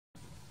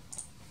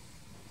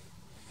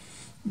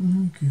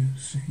I could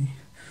see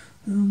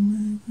the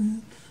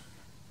movement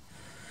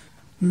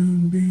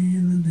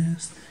being the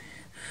destiny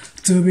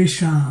to be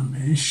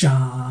Shaman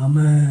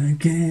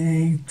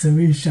King, to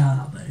be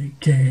Shaman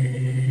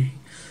King.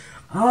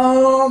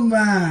 Oh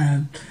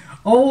man,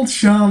 old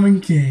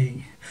Shaman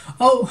King.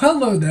 Oh,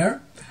 hello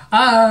there.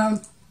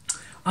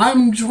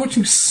 I'm just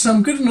watching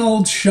some good and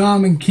old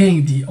Shaman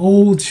King, the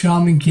old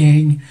Shaman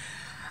King.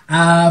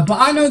 But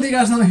I know that you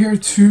guys are not here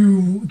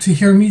to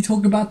hear me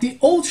talk about the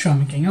old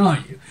Shaman King, are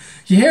you?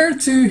 You're here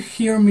to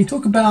hear me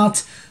talk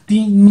about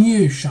the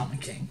new Shaman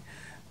King.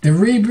 The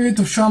reboot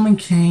of Shaman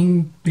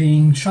King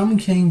being Shaman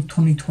King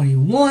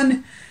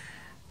 2021,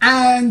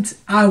 and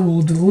I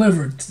will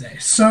deliver it today.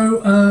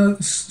 So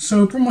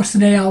pretty much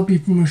today I'll be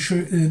pretty much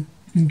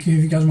give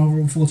you guys my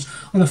overall thoughts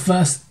on the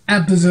first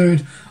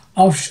episode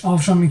of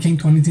Shaman King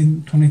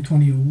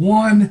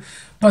 2021.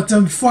 But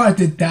before I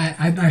did that,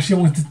 I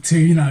actually wanted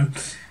to,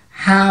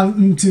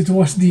 have to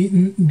watch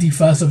the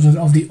first episode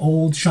of the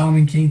old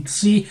Shaman King to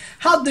see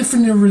how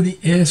different it really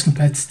is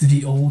compared to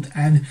the old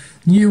and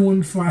new one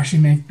before I actually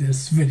make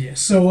this video.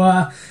 So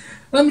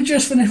let me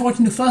just finish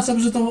watching the first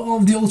episode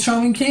of the old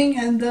Shaman King,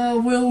 and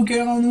we'll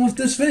get on with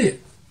this video.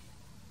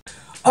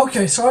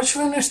 Okay, so I just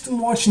finished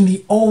watching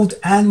the old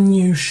and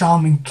new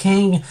Shaman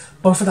King,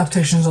 both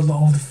adaptations of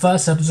the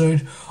first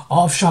episode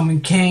of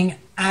Shaman King,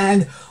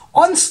 and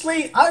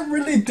honestly, I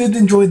really did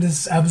enjoy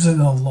this episode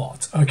a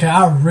lot. Okay,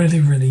 I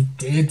really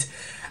did.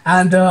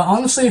 And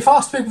honestly, if I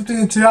was to pick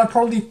between the two, I'd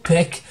probably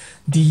pick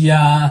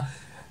the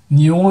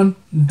new one,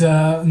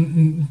 the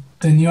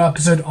new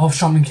episode of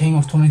Shaman King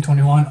of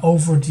 2021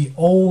 over the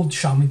old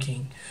Shaman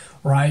King,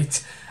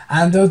 right?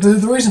 And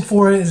the reason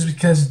for it is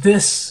because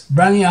this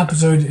brand new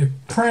episode, it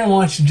pretty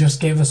much just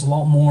gave us a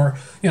lot more,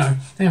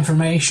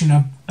 information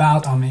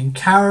about our main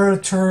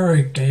character.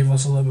 It gave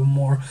us a little bit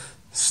more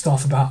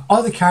stuff about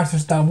other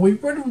characters that we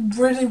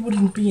really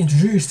wouldn't be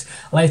introduced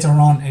later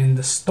on in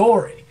the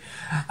story.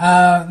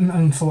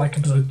 And for like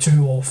episode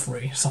 2 or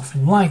 3,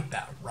 something like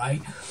that,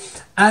 right?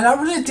 And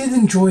I really did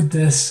enjoy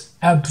this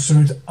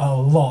episode a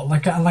lot.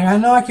 Like I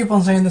know I keep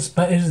on saying this,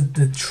 but it is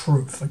the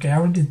truth. Okay, I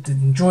really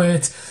did enjoy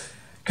it.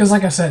 Because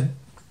like I said,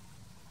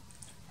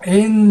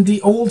 in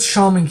the old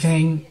Shaman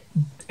King,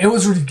 it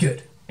was really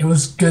good. It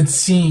was good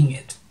seeing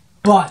it.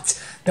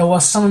 But there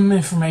was some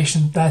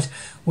information that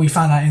we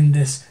found out in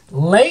this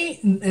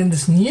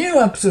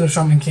new episode of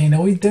Shaman King that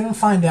we didn't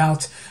find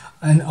out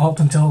up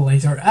until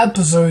later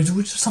episodes,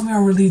 which is something I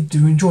really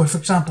do enjoy. For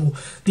example,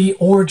 the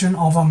origin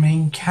of our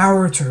main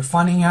character,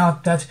 finding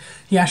out that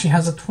he actually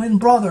has a twin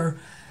brother,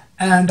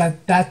 and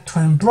that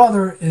twin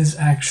brother is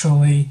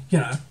actually,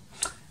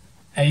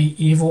 a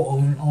evil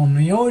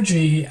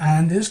Onmyoji,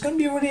 and it's going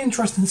to be really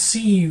interesting to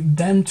see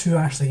them two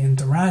actually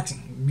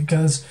interacting,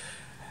 because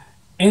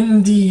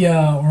in the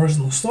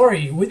original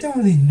story, we didn't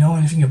really know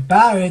anything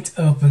about it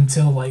up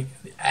until like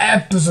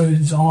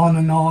episodes on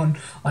and on,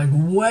 like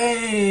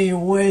way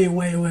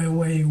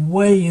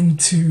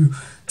into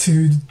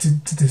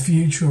the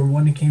future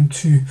when it came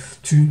to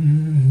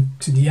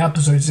the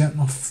episodes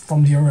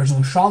from the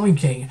original Shaman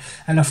King.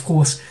 And of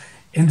course,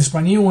 in this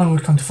brand new one, we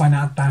come to find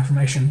out that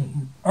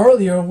information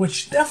earlier,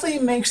 which definitely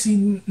makes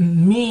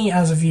me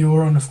as a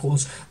viewer, and of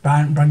course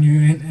brand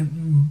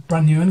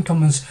new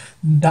incomers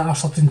that are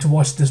starting to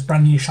watch this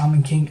brand new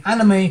Shaman King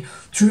anime,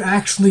 to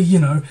actually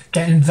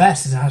get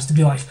invested. It has to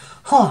be like,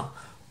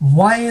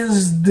 why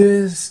is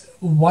his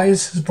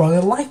brother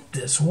like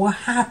this? What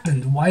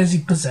happened? Why is he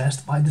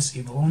possessed by this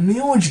evil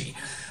Onmyoji?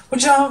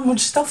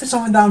 Which stuff is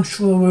something that I'm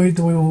sure we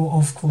will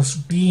of course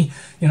be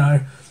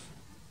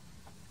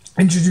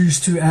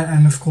introduced to,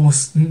 and of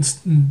course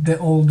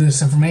all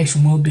this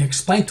information will be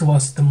explained to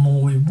us the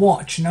more we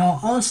watch. Now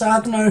honestly, I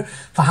don't know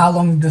for how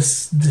long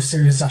this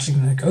series is actually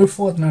going to go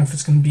for. I don't know if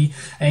it's going to be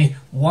a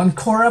one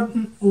core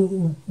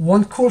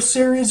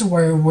series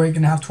where we're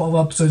going to have 12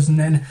 episodes and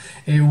then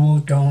it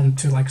will go on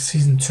to like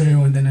season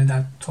 2 and then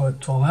that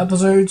 12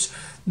 episodes,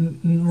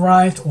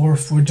 right? Or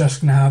if we're just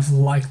going to have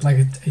like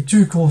a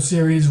 2-core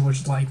series,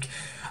 which is like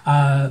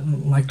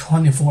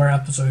 24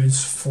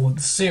 episodes for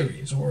the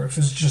series, or if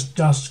it's just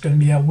going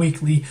to be a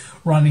weekly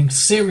running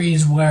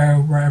series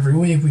where every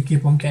week we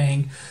keep on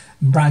getting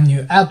brand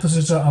new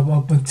episodes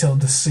up until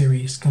the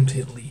series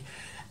completely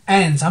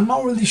ends. I'm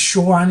not really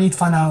sure. I need to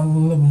find out a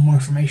little bit more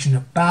information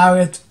about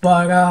it,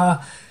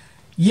 but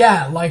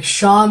yeah, like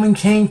Shaman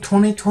King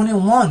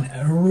 2021,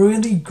 a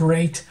really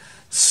great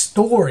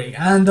story.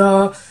 And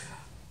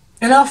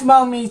enough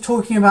about me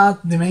talking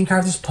about the main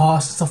character's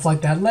past and stuff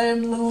like that. Let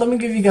me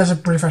give you guys a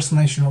brief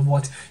explanation of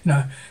what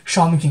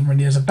Shaman King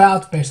really is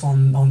about, based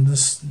on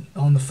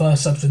the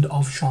first episode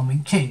of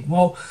Shaman King.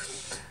 Well,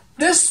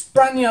 this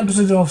brand new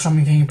episode of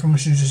Shaman King pretty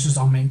much introduces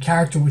our main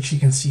character, which he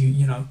can see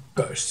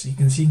ghosts. He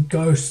can see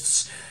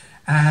ghosts,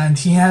 and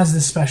he has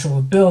this special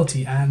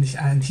ability,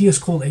 and he is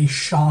called a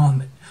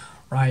shaman,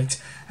 right?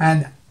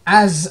 And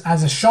as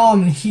a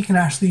shaman, he can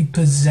actually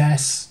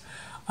possess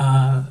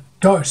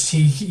ghosts.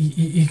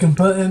 He can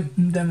put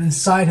them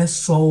inside his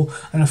soul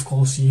and of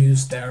course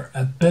use their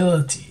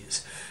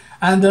abilities.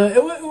 And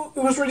it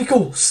was really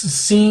cool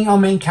seeing our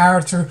main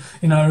character,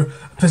 you know,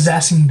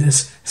 possessing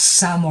this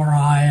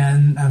samurai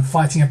and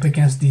fighting up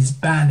against these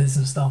bandits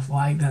and stuff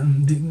like that.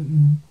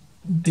 And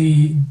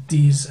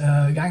these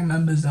gang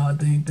members that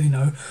they you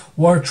know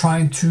were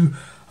trying to,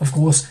 of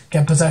course,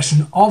 get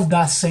possession of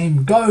that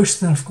same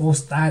ghost, and of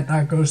course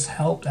that ghost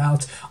helped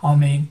out our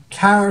main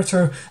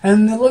character,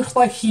 and it looks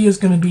like he is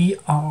going to be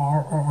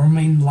our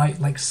main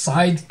like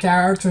side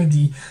character,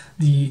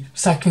 the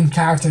second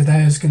character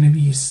that is going to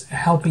be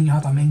helping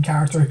out our main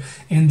character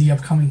in the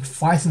upcoming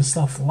fights and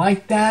stuff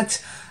like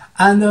that.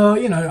 And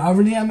you know, I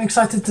really am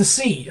excited to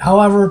see.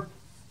 However,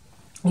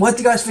 what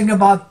do you guys think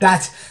about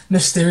that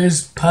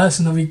mysterious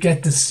person that we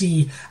get to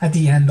see at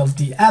the end of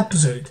the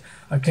episode?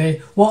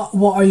 Okay, what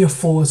are your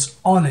thoughts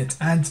on it?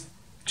 And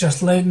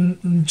just let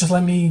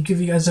me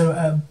give you guys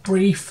a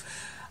brief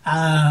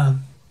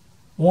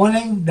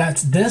warning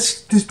that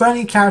this brand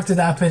new character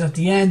that I played at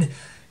the end,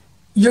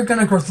 you're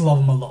gonna grow to love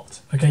him a lot.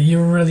 Okay,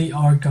 you really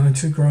are going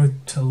to grow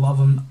to love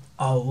him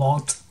a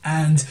lot.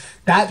 And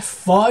that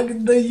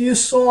thug that you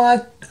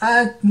saw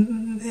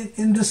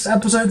in this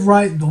episode,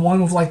 right, the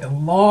one with like the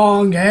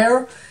long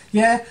hair,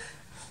 yeah,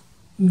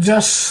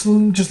 just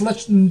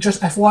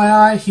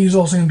FYI, he's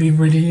also going to be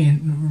really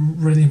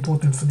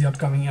important for the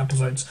upcoming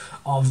episodes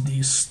of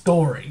the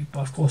story.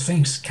 But of course,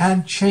 things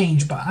can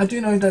change. But I do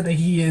know that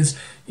him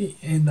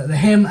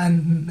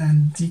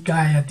and the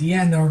guy at the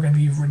end are going to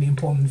be really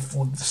important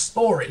for the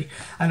story.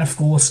 And of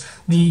course,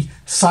 the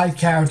side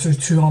character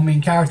to our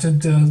main character,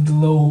 the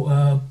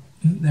little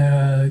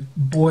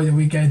boy that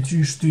we get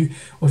introduced to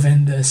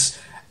within this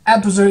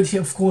episode, he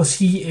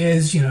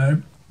is, you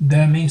know,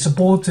 the main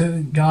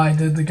supporter guy,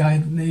 the guy,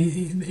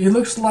 it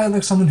looks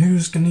like someone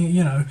who's gonna,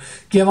 you know,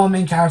 give our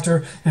main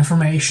character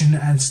information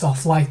and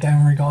stuff like that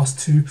in regards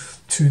to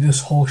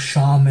this whole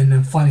shaman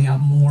and finding out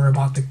more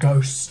about the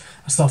ghosts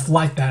and stuff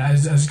like that.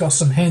 As got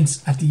some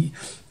hints at the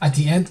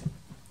end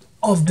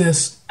of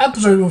this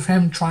episode with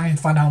him trying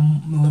to find out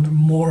a little bit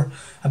more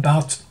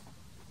about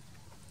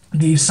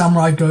the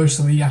samurai ghost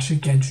that we actually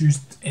get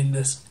introduced in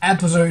this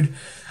episode.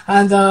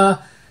 And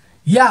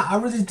yeah, I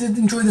really did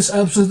enjoy this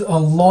episode a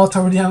lot.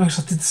 I really am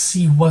excited to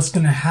see what's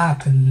going to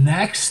happen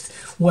next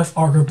with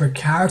our group of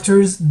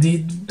characters.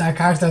 That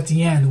character at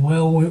the end,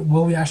 will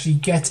we actually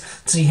get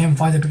to see him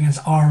fight up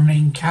against our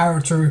main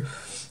character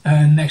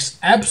next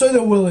episode,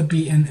 or will it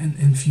be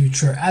in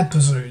future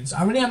episodes?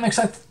 I really am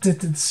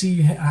excited to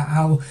see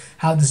how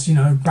this, you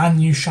know, brand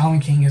new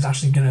Shaman King is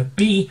actually going to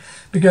be,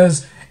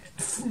 because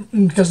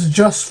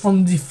just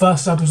from the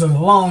first episode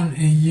alone,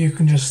 you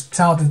can just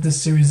tell that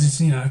this series is,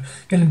 you know,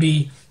 going to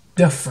be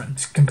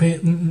different.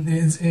 It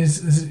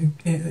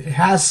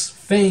has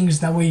things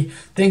that we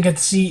didn't get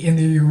to see in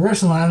the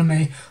original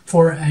anime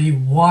for a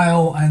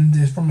while, and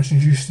is pretty much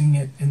introducing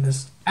it in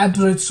this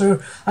episode.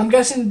 So I'm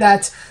guessing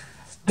that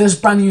this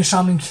brand new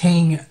Shaman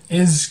King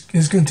is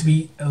going to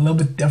be a little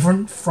bit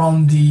different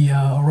from the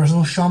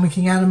original Shaman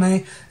King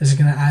anime. Is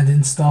going to add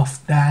in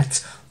stuff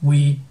that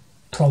we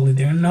probably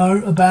didn't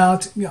know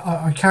about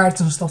our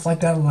characters and stuff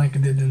like that, like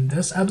it did in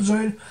this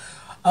episode.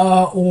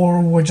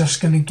 Or we're just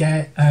gonna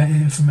get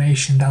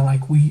information that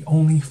like we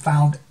only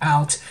found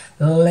out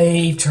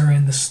later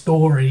in the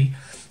story,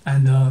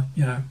 and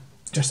you know,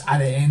 just add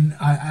it in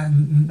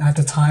at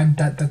the time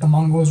that the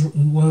manga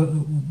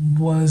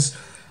was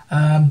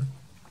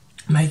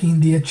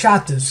making the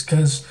chapters.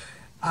 Because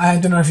I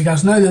don't know if you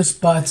guys know this,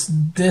 but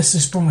this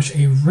is pretty much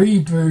a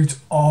reboot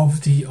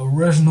of the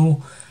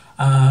original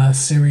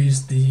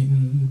series,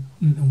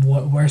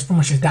 where it's pretty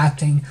much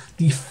adapting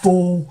the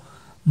full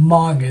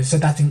manga. It's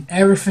adapting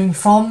everything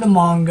from the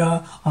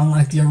manga,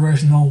 unlike the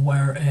original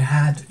where it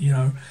had, you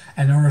know,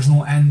 an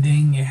original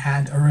ending, it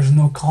had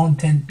original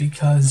content,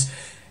 because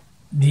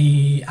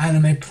the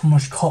anime pretty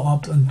much caught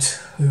up to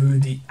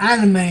the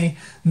anime,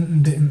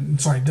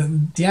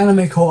 the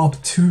anime caught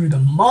up to the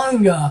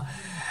manga,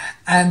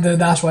 and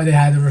that's why they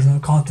had original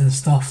content and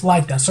stuff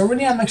like that. So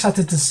really I'm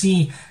excited to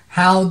see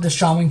how the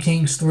Shaman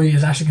King story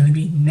is actually going to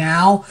be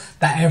now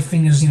that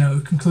everything is, you know,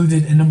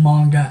 concluded in the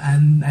manga,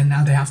 and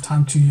now they have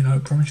time to, you know,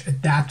 pretty much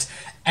adapt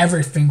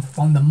everything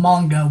from the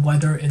manga,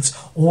 whether it's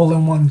all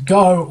in one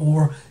go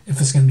or if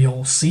it's going to be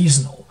all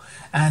seasonal.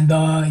 And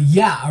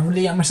yeah, I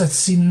really am excited to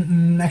see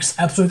next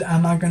episode.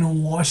 Am I going to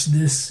watch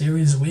this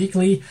series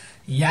weekly?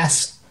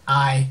 Yes,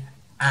 I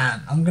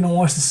am. I'm going to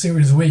watch the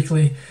series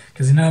weekly,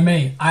 because you know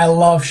me, I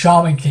love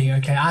Shaman King,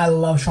 okay? I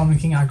love Shaman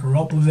King, I grew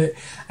up with it,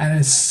 and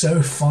it's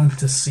so fun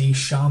to see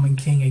Shaman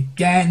King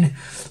again.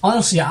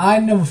 Honestly, I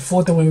never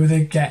thought that we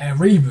would get a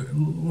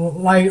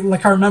reboot.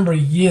 Like I remember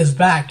years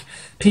back,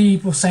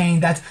 people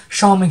saying that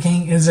Shaman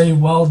King is a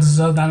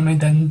well-deserved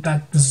anime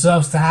that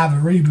deserves to have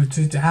a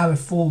reboot, to have a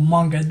full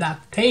manga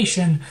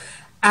adaptation.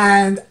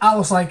 And I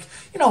was like,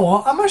 you know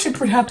what, I'm actually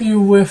pretty happy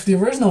with the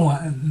original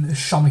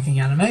Shaman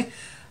King anime.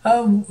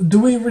 Do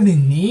we really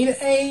need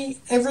a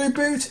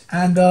reboot?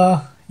 And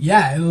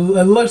yeah, it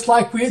looks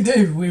like we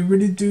do. We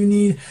really do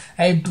need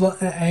a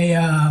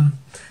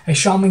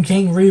Shaman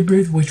King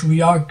reboot, which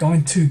we are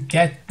going to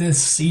get this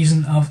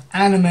season of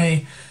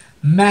anime.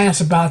 man,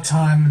 it's about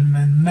time,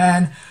 and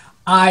man,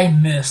 I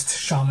missed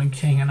Shaman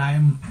King, and I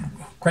am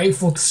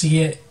grateful to see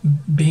it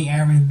being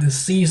airing this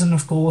season,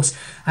 of course,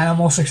 and I'm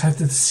also excited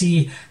to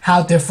see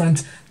how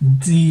different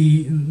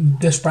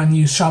this brand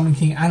new Shaman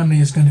King anime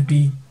is going to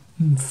be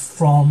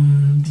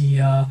from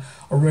the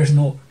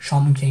original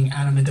Shaman King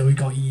anime that we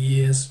got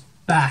years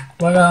back.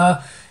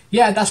 But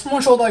yeah, that's pretty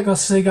much all that I got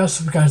to say, guys.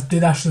 So if you guys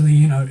did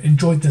actually,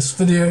 enjoyed this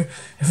video,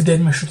 if you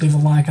did, make sure to leave a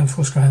like, and of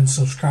course go ahead and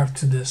subscribe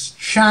to this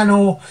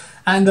channel.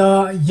 And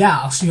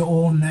yeah, I'll see you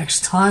all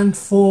next time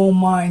for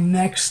my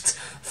next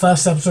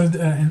first episode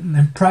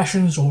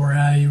impressions, or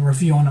a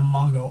review on a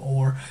manga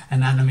or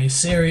an anime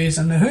series.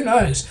 And who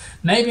knows,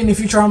 maybe in the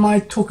future I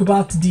might talk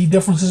about the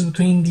differences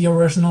between the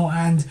original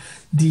and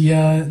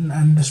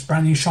this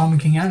brand new Shaman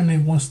King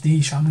anime once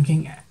the Shaman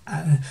King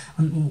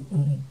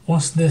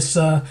once this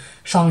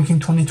Shaman King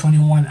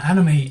 2021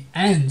 anime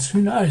ends.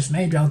 Who knows,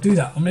 maybe I'll do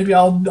that, or maybe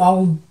I'll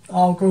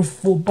go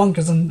full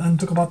bunkers and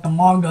talk about the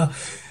manga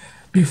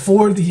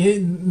before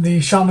the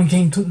Shaman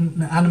King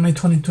anime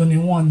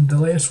 2021, the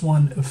latest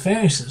one,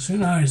 finishes. Who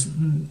knows?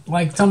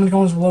 Like, tell me in the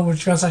comments below what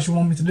you guys actually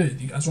want me to do.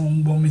 Do you guys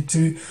want me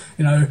to,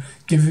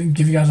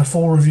 give you guys a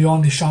full review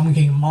on the Shaman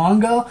King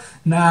manga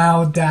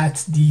now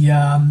that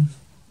the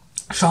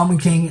Shaman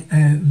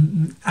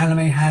King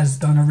anime has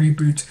done a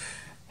reboot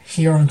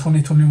here in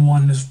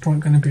 2021? Is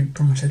going to be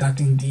pretty much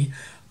adapting the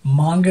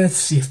manga to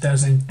see if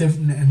there's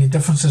any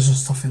differences or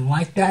something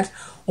like that,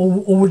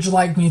 or would you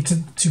like me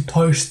to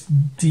post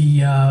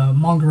the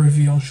manga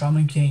review on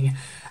Shaman King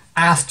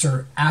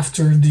after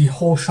the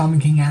whole Shaman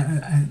King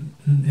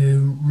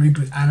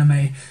reboot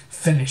anime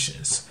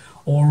finishes,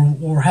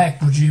 or heck,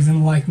 would you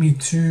even like me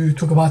to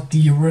talk about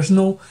the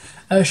original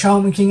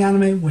Shaman King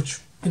anime,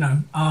 which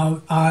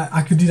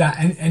I could do that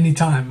any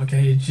time.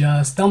 Okay,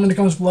 just tell me in the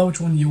comments below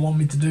which one you want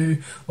me to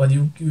do. Whether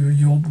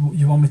you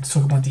want me to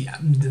talk about the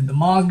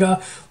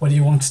manga, whether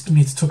you want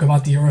me to talk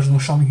about the original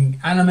Shaman King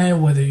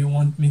anime, whether you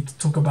want me to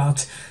talk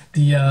about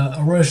the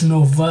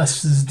original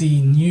versus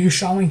the new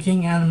Shaman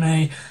King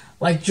anime.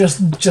 Like,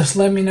 just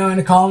let me know in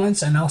the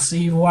comments, and I'll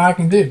see what I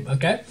can do.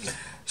 Okay,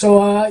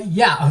 so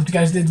yeah, I hope you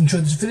guys did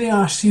enjoy this video, and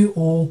I'll see you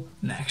all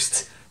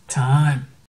next time.